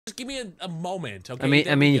give me a moment, okay?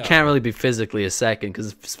 I mean, you can't really be physically a second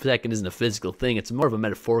because second isn't a physical thing. It's more of a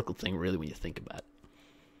metaphorical thing, really, when you think about it.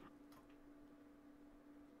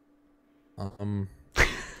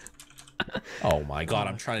 Oh my god,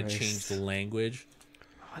 I'm trying to change the language.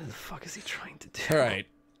 What the fuck is he trying to do? All right.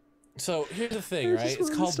 So here's the thing, right? It's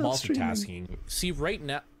called multitasking. See, right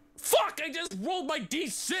now, fuck! I just rolled my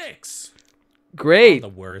d6. Great. The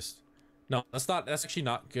worst. No, that's not. That's actually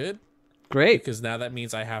not good. Great. Because now that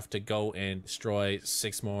means I have to go and destroy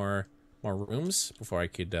 6 more rooms before I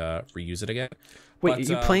could reuse it again. Wait, are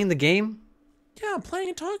you playing the game? Yeah, I'm playing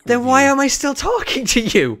and talking. Then why am I still talking to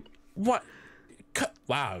you? What?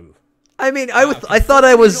 Wow. I mean, I thought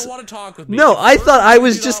I was. You don't want to talk with me. No, I thought I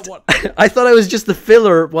was just. I thought I was just the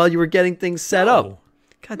filler while you were getting things set up.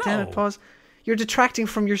 God damn it, pause. You're detracting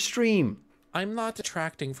from your stream. I'm not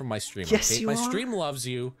detracting from my stream. Yes, okay? you my are. Stream loves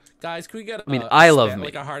you, guys. Can we get? I mean, I love me.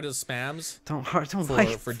 Like a heart of spams. Don't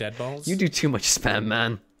for Deadbones. You do too much spam,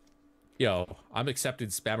 man. Yo, I'm accepting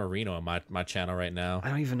Spammerino on my channel right now. I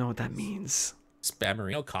don't even know what that means.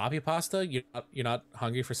 Spammerino copy pasta? You're not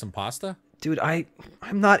hungry for some pasta? Dude, I'm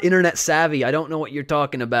not internet savvy. I don't know what you're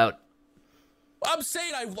talking about. I'm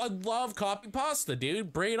saying I love copy pasta,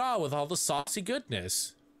 dude. Bring it on with all the saucy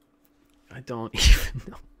goodness. I don't even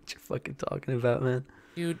know what you're fucking talking about, man.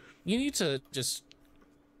 Dude, you need to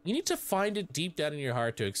find it deep down in your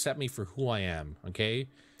heart to accept me for who I am, okay?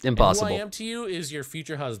 Impossible. And who I am to you is your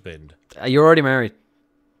future husband. You're already married.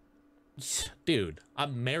 Dude,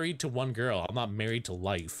 I'm married to one girl. I'm not married to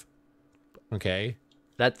life. Okay?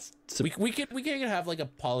 That's we can have like a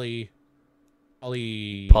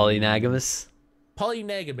polynagamous.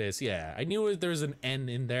 Polynagamous, yeah. I knew there was an N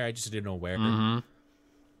in there. I just didn't know where.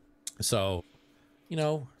 So, you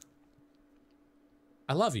know,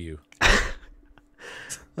 I love you.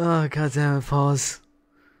 Oh, god damn it, pause.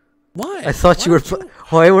 What? I thought you were.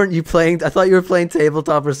 Why weren't you playing? I thought you were playing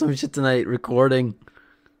tabletop or some shit tonight, recording.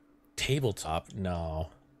 Tabletop? No,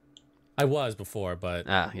 I was before, but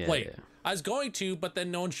wait, yeah. I was going to, but then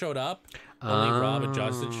no one showed up. Only Rob and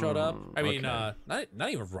Justin showed up. I mean, not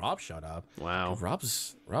even Rob showed up. Wow, dude,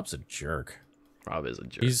 Rob's a jerk. Rob is a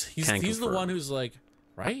jerk. He's the one who's like,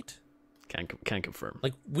 right? Can't confirm.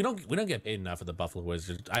 Like we don't get paid enough at the Buffalo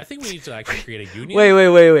Wizards. I think we need to actually create a union.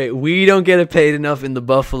 Wait. We don't get paid enough in the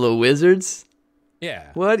Buffalo Wizards? Yeah.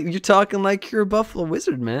 What? You're talking like you're a Buffalo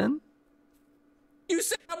Wizard, man. You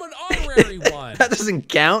said I'm an honorary one. That doesn't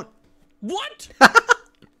count. What?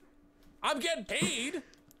 I'm getting paid.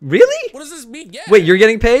 Really? What does this mean? Yeah. Wait, you're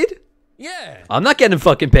getting paid? Yeah. I'm not getting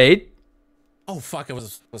fucking paid. Oh fuck! I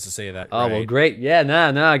was supposed to say that. Oh right. Well, great. Yeah,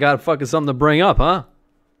 nah. I got fucking something to bring up, huh?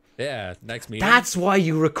 Yeah. Next meeting. That's why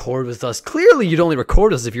you record with us. Clearly, you'd only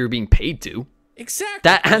record us if you were being paid to. Exactly.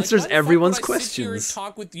 That answers everyone's questions. questions. Sit here and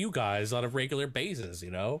talk with you guys on a regular basis,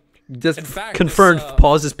 you know. Just in fact, confirmed.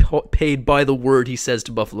 Pause is paid by the word he says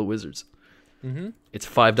to Buffalo Wizards. It's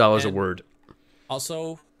 $5 a word.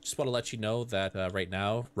 Also, just want to let you know that right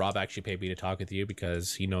now, Rob actually paid me to talk with you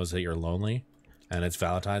because he knows that you're lonely, and it's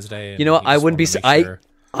Valentine's Day. And you know, I wouldn't be. I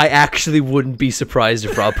actually wouldn't be surprised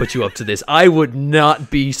if Rob put you up to this. I would not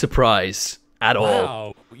be surprised at all.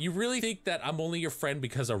 Wow, you really think that I'm only your friend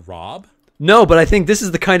because of Rob? No, but I think this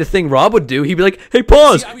is the kind of thing Rob would do. He'd be like, "Hey,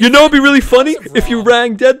 pause. You know, it'd be really funny if you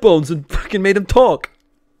rang Deadbones and fucking made him talk."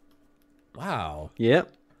 Wow.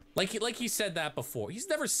 Yep. Like he said that before. He's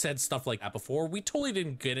never said stuff like that before. We totally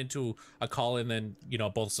didn't get into a call and then, you know,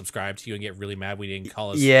 both subscribe to you and get really mad we didn't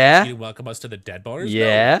call us. Yeah. You didn't welcome us to the Deadboners.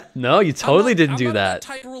 Yeah. No, you totally didn't do that. I'm not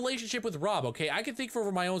type of relationship with Rob, okay? I can think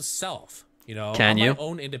for my own self, you know? Can you? I'm my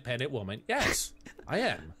own independent woman. Yes, I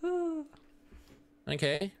am.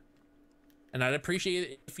 Okay. And I'd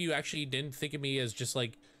appreciate it if you actually didn't think of me as just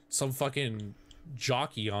like some fucking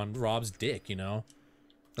jockey on Rob's dick, you know?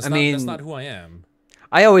 That's not who I am.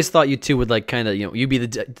 I always thought you two would like kind of, you know, you be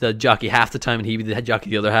the jockey half the time and he be the head jockey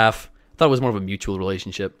the other half. I thought it was more of a mutual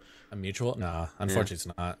relationship. A mutual? No, unfortunately it's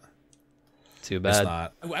not. Too bad. It's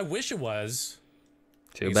not. I wish it was.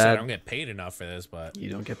 Too bad. I don't get paid enough for this, but you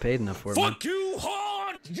don't get paid enough for it. Fuck you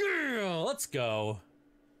hard! Yeah, let's go.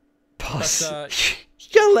 Boss, you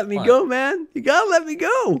gotta let me go, man. You gotta let me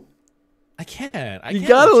go. I can't. You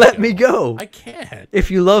gotta let me go. I can't.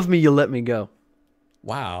 If you love me, you'll let me go.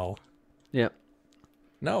 Wow. Yep.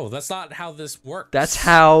 No, that's not how this works. That's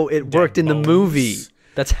how it worked in the movie.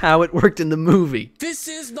 That's how it worked in the movie. This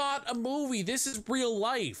is not a movie. This is real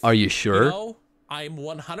life. Are you sure? You know, I'm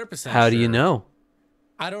 100% How do you know?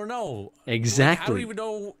 I don't know. Exactly. Like, I don't even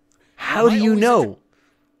know. How do you know?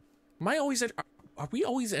 Am I always... Are we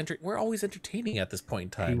always... We're always entertaining at this point in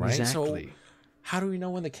time, exactly. right? So How do we know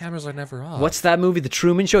when the cameras are never off? What's that movie, The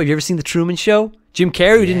Truman Show? Have you ever seen The Truman Show? Jim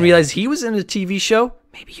Carrey, who didn't realize he was in a TV show?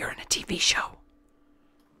 Maybe you're in a TV show.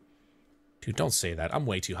 Dude, don't say that. I'm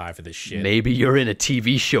way too high for this shit. Maybe you're in a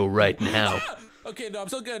TV show right now. Okay, no, I'm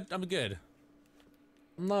still good. I'm good.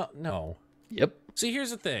 No. Yep. See, here's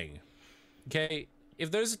the thing. Okay, if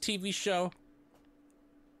there's a TV show,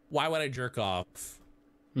 why would I jerk off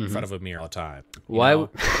in front of a mirror all the time? Why?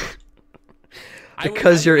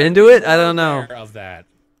 Because you're into it? I don't know. Of that.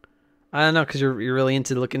 I don't know, because you're really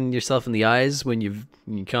into looking yourself in the eyes when you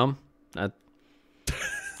come.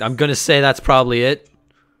 I'm gonna say that's probably it.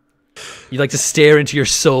 You like to stare into your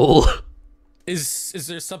soul. Is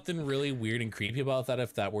there something really weird and creepy about that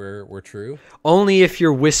if that were true? Only if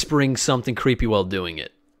you're whispering something creepy while doing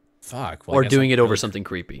it. Fuck. Well, or doing it over something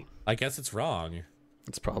creepy. I guess it's wrong.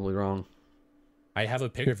 It's probably wrong. I have a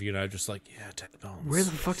picture of you and I'm just like, yeah, Deadbone. Where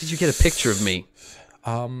the fuck did you get a picture of me?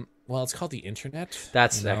 Well, it's called the internet.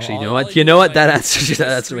 That's actually, you know what? You know what? That answers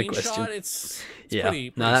my question. It's yeah.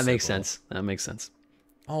 pretty No, that simple. makes sense. That makes sense.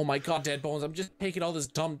 Oh my god, Deadbones, I'm just taking all this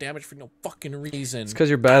dumb damage for no fucking reason. It's because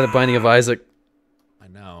you're bad at the Binding of Isaac. I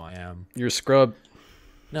know, I am. You're a scrub.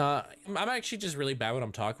 No, I'm actually just really bad when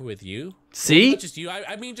I'm talking with you. See? Well, not just you.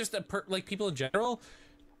 I mean, just like people in general.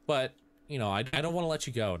 But you know, I don't want to let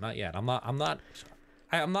you go. Not yet. I'm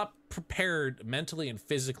not prepared mentally and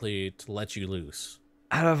physically to let you loose.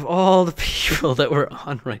 Out of all the people that were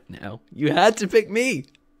on right now, you had to pick me.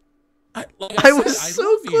 I was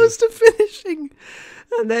so close to finishing.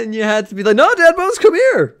 And then you had to be like, no, Deadbones, come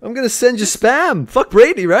here. I'm going to send you spam. Fuck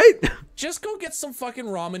Brady, right? Just go get some fucking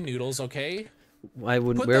ramen noodles, okay? Where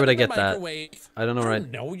would I get that? I don't know,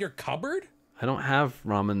 right? No, your cupboard? I don't have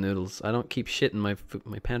ramen noodles. I don't keep shit in my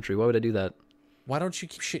pantry. Why would I do that? Why don't you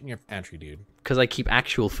keep shit in your pantry, dude? Because I keep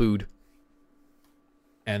actual food.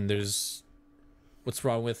 And what's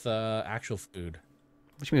wrong with actual food?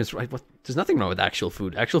 What do you mean it's right? There's nothing wrong with actual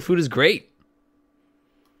food. Actual food is great.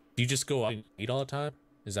 Do you just go out and eat all the time?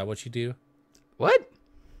 Is that what you do? What?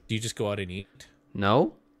 Do you just go out and eat?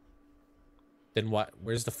 No. Then what?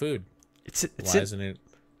 Where's the food? Why isn't it?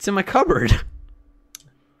 It's in my cupboard.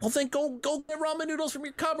 Well, then go get ramen noodles from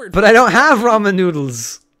your cupboard. But I don't have ramen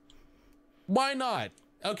noodles. Why not?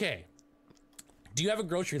 Okay. Do you have a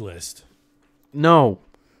grocery list? No.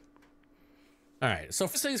 All right. So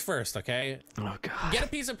first things first, okay? Oh god. Get a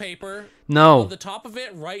piece of paper. No. On the top of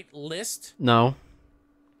it, write list. No.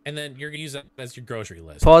 And then you're gonna use that as your grocery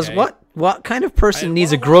list. Pause. Okay? What kind of person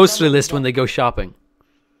needs a grocery list when they go shopping?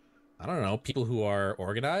 I don't know. People who are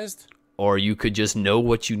organized. Or you could just know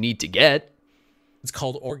what you need to get. It's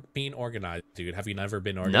called being organized, dude. Have you never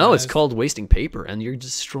been organized? No, it's called wasting paper, and you're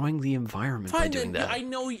destroying the environment by doing that.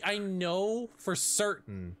 I know for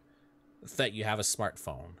certain that you have a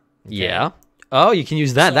smartphone. Okay? Yeah. Oh, you can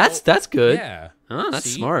use that. So, that's good. Yeah. Oh, that's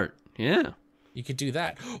smart. Yeah. You could do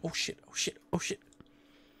that. Oh shit.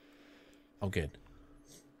 Oh, good.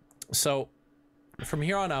 So, from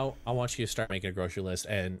here on out, I want you to start making a grocery list,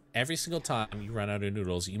 and every single time you run out of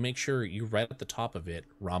noodles, you make sure you write at the top of it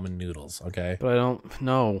ramen noodles, okay? But I don't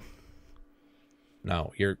know.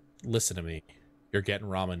 No, listen to me. You're getting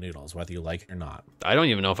ramen noodles, whether you like it or not. I don't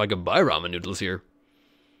even know if I could buy ramen noodles here.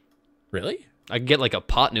 Really? I could get like a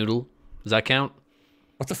pot noodle. Does that count?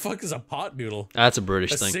 What the fuck is a pot noodle? That's a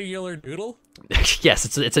British thing. A singular noodle?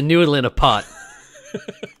 Yes, it's a noodle in a pot.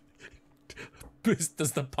 Does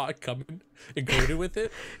the pot come included with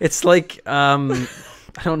it? It's like I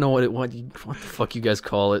don't know what the fuck you guys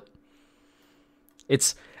call it.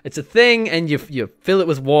 It's a thing, and you fill it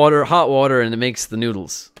with water, hot water, and it makes the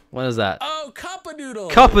noodles. What is that? Oh, cup of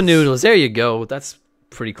noodles. Cup of noodles. There you go. That's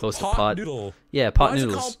pretty close to pot. Pot noodle. Yeah, pot noodles.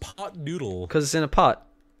 noodles. Why is it called pot noodle? Because it's in a pot.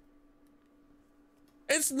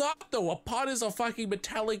 It's not though. A pot is a fucking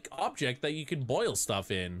metallic object that you can boil stuff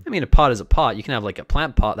in. I mean, a pot is a pot. You can have like a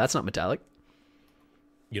plant pot. That's not metallic.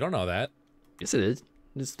 You don't know that. Yes, it is.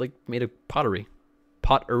 It's like made of pottery.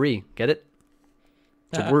 Pottery. Get it?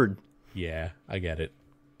 It's a word. Yeah, I get it.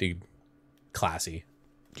 Dude, classy.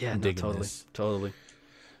 Yeah, no, totally. Totally.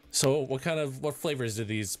 So what flavors do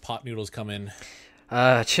these pot noodles come in?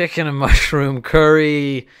 Chicken and mushroom,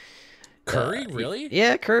 curry. Curry? Really?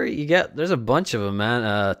 Yeah, curry. There's a bunch of them,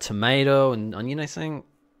 man. Tomato and onion, I think.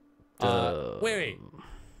 Wait.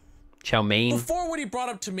 Chow mein. Before when he brought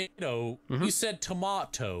up tomato, you said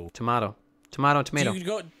tomato. Tomato.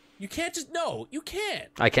 You can't just, no, you can't.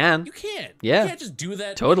 I can. You can't. Yeah. You can't just do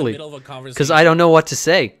that totally. in the middle of a conversation. Because I don't know what to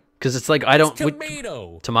say. Because it's like, I don't.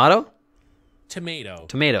 Tomato. Tomato?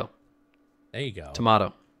 Tomato. There you go.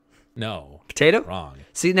 Tomato. No. Potato? Wrong.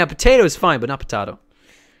 See, now potato is fine, but not potato.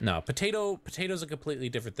 No, potato's a completely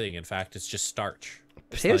different thing. In fact, it's just starch.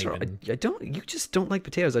 Potatoes are. I don't. You just don't like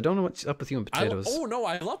potatoes. I don't know what's up with you and potatoes. Oh no,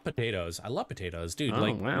 I love potatoes. I love potatoes, dude. Oh,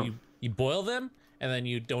 like wow. you boil them and then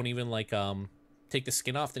you don't even like take the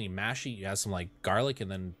skin off. Then you mash it. You add some like garlic and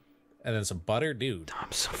then some butter, dude.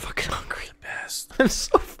 I'm so fucking hungry. The best. I'm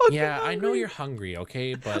so fucking. Yeah, hungry. I know you're hungry.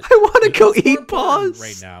 Okay, but I want to go what's more eat important paws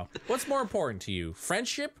right now. What's more important to you,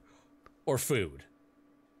 friendship or food?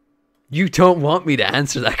 You don't want me to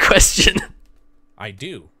answer that question. I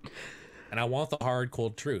do, and I want the hard,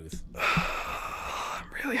 cold truth. I'm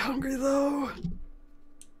really hungry though.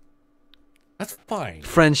 That's fine.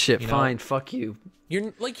 Friendship, You know? fine. Fuck you.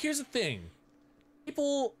 You're like, here's the thing,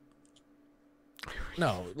 people.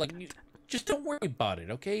 No, like, just don't worry about it.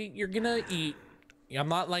 Okay, you're gonna eat. I'm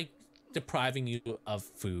not like depriving you of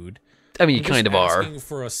food. I mean, you kind of are.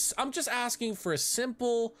 I'm just asking for a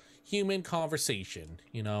simple human conversation.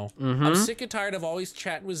 You know, Mm-hmm. I'm sick and tired of always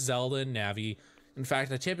chatting with Zelda and Navi. In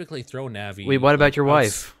fact, I typically throw Navi. Wait, what about your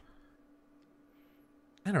wife?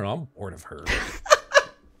 I don't know. I'm bored of her.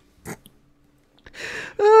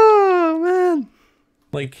 Oh man.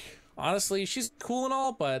 Like, honestly, she's cool and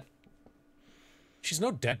all, but she's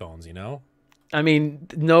no Deadbones, you know. I mean,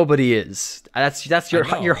 nobody is. That's you're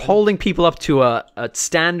know. holding people up to a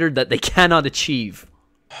standard that they cannot achieve.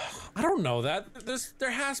 I don't know that.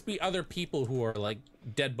 There has to be other people who are like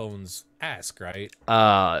Deadbones-esque, right?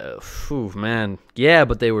 Phew, man. Yeah,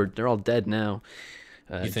 but they're all dead now.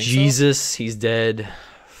 You think Jesus, he's dead.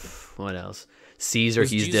 What else? Caesar,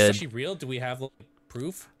 Was he's Jesus dead. actually real? Do we have like,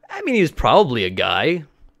 proof? I mean, he was probably a guy.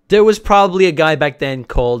 There was probably a guy back then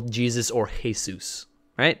called Jesus or Jesus,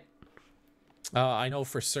 right? I know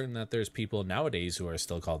for certain that there's people nowadays who are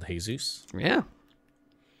still called Jesus. Yeah,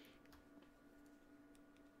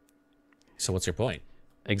 So what's your point?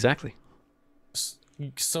 exactly.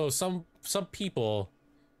 So some people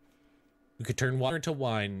who could turn water into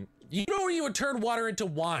wine. You don't even turn water into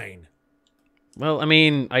wine. Well, I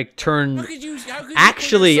mean, I turn. How could you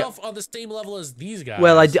Actually- put yourself on the same level as these guys?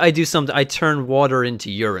 Well, I do something. I turn water into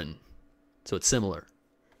urine, so it's similar,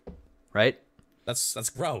 right? That's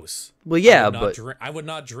gross. Well, yeah, I would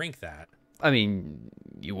not drink that. I mean,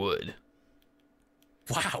 you would.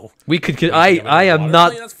 Wow. We could. Wait, I am water?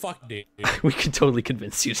 not. That's fucked, dude. We could totally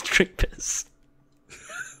convince you to drink piss.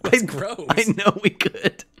 That's gross. I know we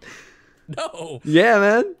could. No. Yeah,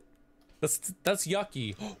 man. That's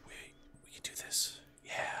yucky. Oh wait, we can do this.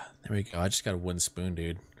 Yeah, there we go. I just got a wooden spoon,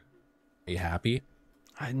 dude. Are you happy?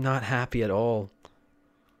 I'm not happy at all.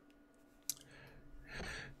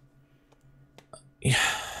 Yeah.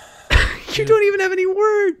 You don't even have any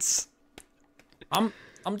words. I'm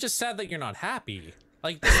just sad that you're not happy.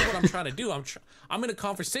 Like, this is what I'm trying to do. I'm in a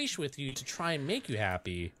conversation with you to try and make you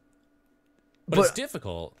happy. But it's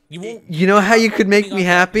difficult. You won't. You know how you could make opening me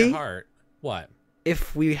up happy? your heart. What?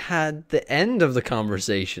 If we had the end of the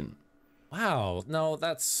conversation. Wow. No,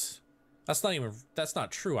 that's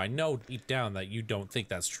not true. I know deep down that you don't think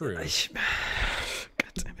that's true. God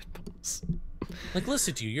damn it, Pauls. Like,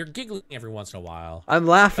 listen to you. You're giggling every once in a while. I'm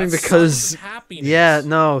laughing That's because. signs of happiness. Yeah,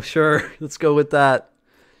 no, sure. Let's go with that.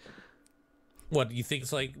 What, you think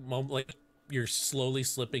it's like you're slowly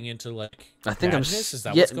slipping into like I think madness? Is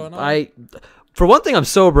that what's going on? For one thing, I'm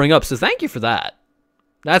sobering up, so thank you for that.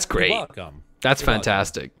 That's great. You're welcome. That's You're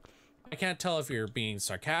fantastic. welcome. I can't tell if you're being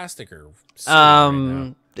sarcastic or serious right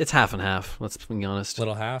now. It's half and half. Let's be honest.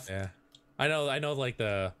 Little half. Yeah. I know. Like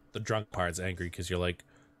the drunk part's angry because you're like,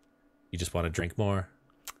 you just want to drink more.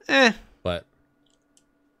 But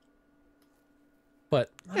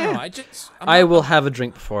I don't know. I will have a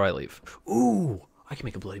drink before I leave. Ooh, I can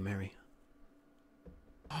make a Bloody Mary.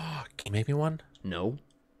 Oh, can you make me one? No.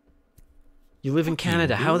 You live in you,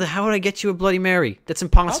 Canada. dude. How would I get you a Bloody Mary? That's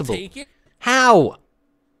impossible. I'll take it. How?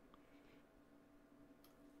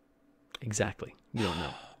 Exactly. You don't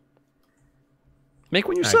know. Make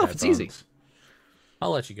one yourself. It's easy.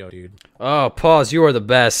 I'll let you go, dude. Oh, pause. You are the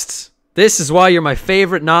best. This is why you're my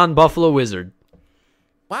favorite non-Buffalo wizard.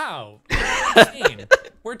 Wow. Insane.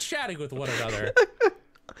 We're chatting with one another.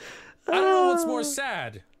 I don't know what's more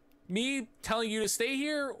sad. Me telling you to stay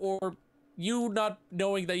here or you not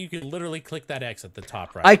knowing that you can literally click that X at the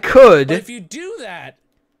top right. I could. But if you do that,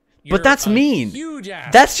 But that's mean. Huge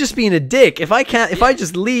ass. That's just being a dick. If I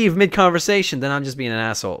just leave mid-conversation, then I'm just being an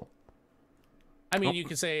asshole. I mean, you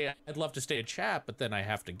can say, I'd love to stay and chat, but then I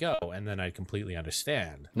have to go, and then I'd completely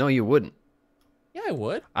understand. No, you wouldn't. Yeah, I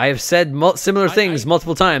would. I have said similar things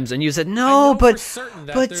multiple times, and you said no, but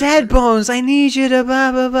Deadbones, I need you to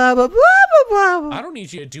blah blah blah blah blah blah. I don't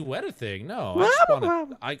need you to do anything. No,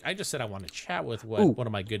 I just said I want to chat with one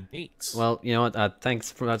of my good mates. Well, you know what?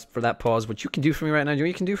 Thanks for that pause. What you can do for me right now? Do you know what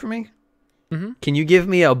you can do for me? Can you give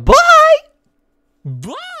me a bye?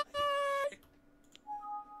 Bye.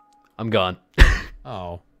 I'm gone.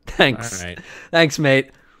 Oh. Thanks. All right. Thanks,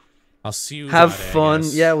 mate. I'll see you. Have Friday, fun.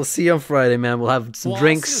 Yeah, we'll see you on Friday, man. We'll have some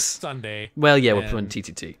drinks. I'll see you Sunday. Well, yeah, we'll play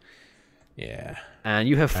TTT. Yeah. And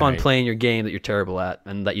you have fun playing your game that you're terrible at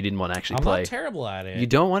and that you didn't want to actually play. I'm not terrible at it. You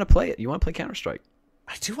don't want to play it. You want to play Counter-Strike.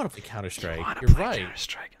 I do want to play Counter-Strike. You're right.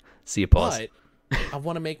 Counter-Strike. See you, pause. But I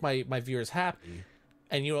want to make my viewers happy.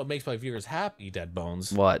 And you know what makes my viewers happy,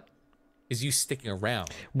 Deadbones? What? Is you sticking around.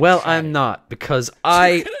 Well, I'm not, because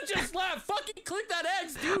You could have just left. Fucking click that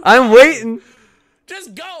X, dude. I'm waiting.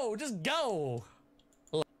 Just go. Just go.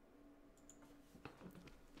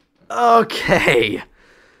 Okay.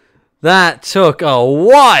 That took a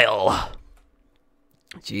while.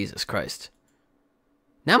 Jesus Christ.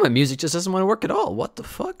 Now my music just doesn't want to work at all. What the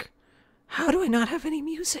fuck? How do I not have any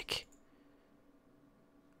music?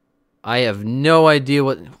 I have no idea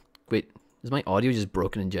what... Wait, is my audio just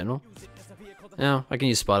broken in general? No, I can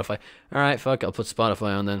use Spotify. Alright, fuck, I'll put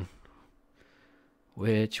Spotify on then.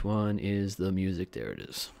 Which one is the music? There it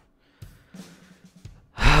is.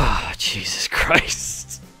 Ah, Jesus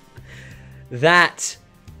Christ. That...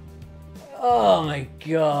 Oh my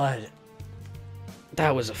god.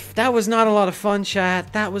 That was not a lot of fun,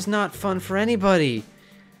 chat. That was not fun for anybody.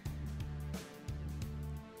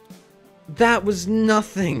 That was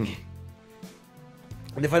nothing.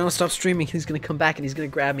 And if I don't stop streaming, he's going to come back and he's going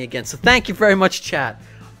to grab me again. So thank you very much, chat.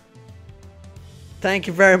 Thank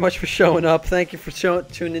you very much for showing up. Thank you for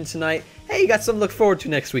tuning in tonight. Hey, you got something to look forward to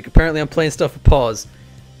next week. Apparently I'm playing stuff with pause.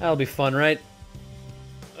 That'll be fun, right?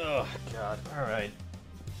 Oh, God. All right.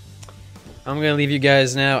 I'm going to leave you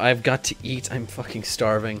guys now. I've got to eat. I'm fucking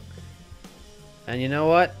starving. And you know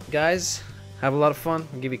what, guys? Have a lot of fun.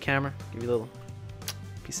 I'll give you a camera. Give you a little...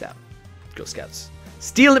 Peace out. Girl Scouts.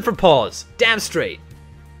 Stealing it from pause. Damn straight.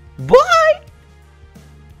 Bye!